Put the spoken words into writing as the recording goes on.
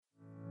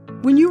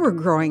When you were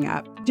growing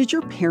up, did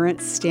your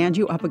parents stand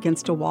you up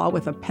against a wall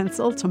with a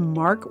pencil to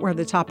mark where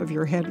the top of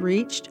your head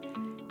reached?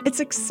 It's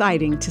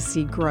exciting to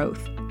see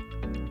growth.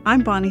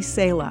 I'm Bonnie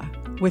Sala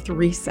with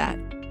Reset.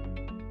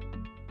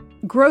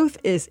 Growth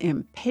is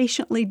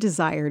impatiently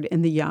desired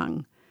in the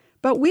young,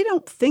 but we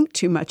don't think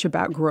too much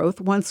about growth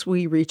once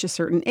we reach a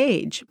certain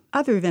age,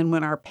 other than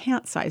when our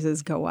pant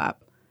sizes go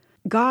up.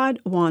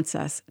 God wants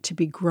us to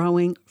be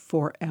growing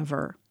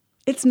forever.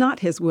 It's not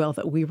His will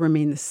that we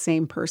remain the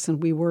same person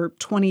we were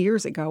 20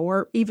 years ago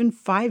or even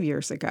 5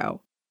 years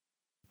ago.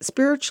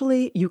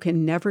 Spiritually, you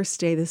can never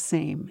stay the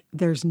same.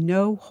 There's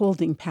no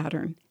holding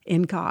pattern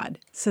in God,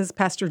 says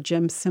Pastor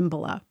Jim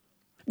Cymbala.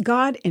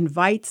 God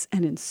invites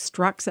and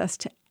instructs us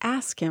to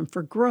ask Him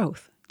for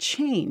growth,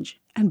 change,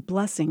 and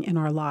blessing in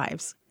our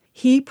lives.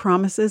 He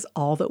promises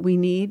all that we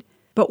need,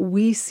 but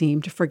we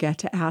seem to forget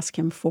to ask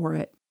Him for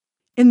it.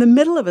 In the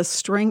middle of a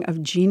string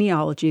of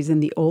genealogies in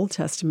the Old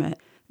Testament,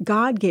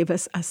 God gave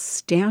us a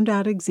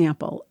standout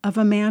example of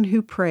a man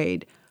who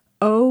prayed,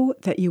 "Oh,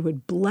 that you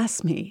would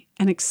bless me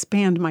and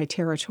expand my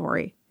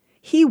territory."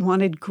 He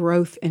wanted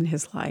growth in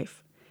his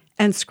life,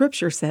 and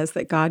Scripture says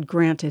that God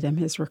granted him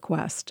his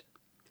request.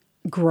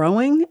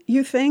 Growing,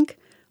 you think?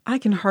 I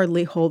can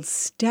hardly hold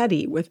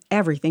steady with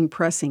everything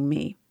pressing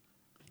me.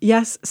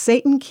 Yes,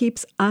 Satan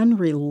keeps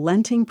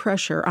unrelenting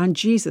pressure on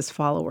Jesus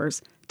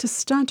followers to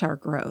stunt our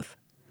growth.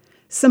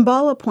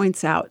 Cymbala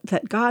points out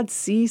that God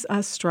sees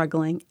us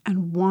struggling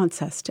and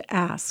wants us to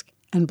ask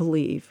and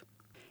believe.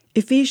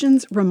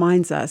 Ephesians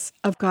reminds us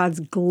of God's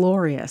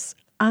glorious,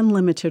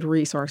 unlimited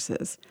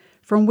resources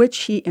from which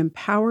He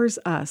empowers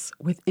us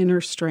with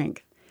inner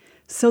strength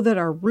so that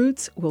our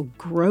roots will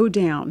grow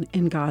down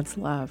in God's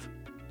love.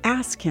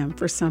 Ask Him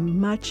for some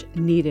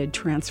much-needed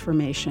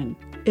transformation.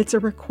 It's a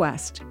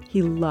request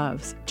He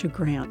loves to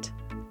grant.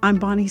 I'm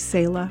Bonnie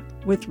Sala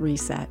with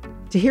Reset.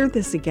 To hear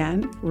this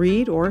again,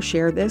 read or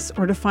share this,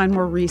 or to find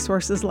more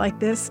resources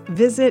like this,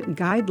 visit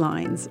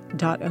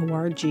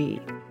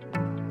guidelines.org.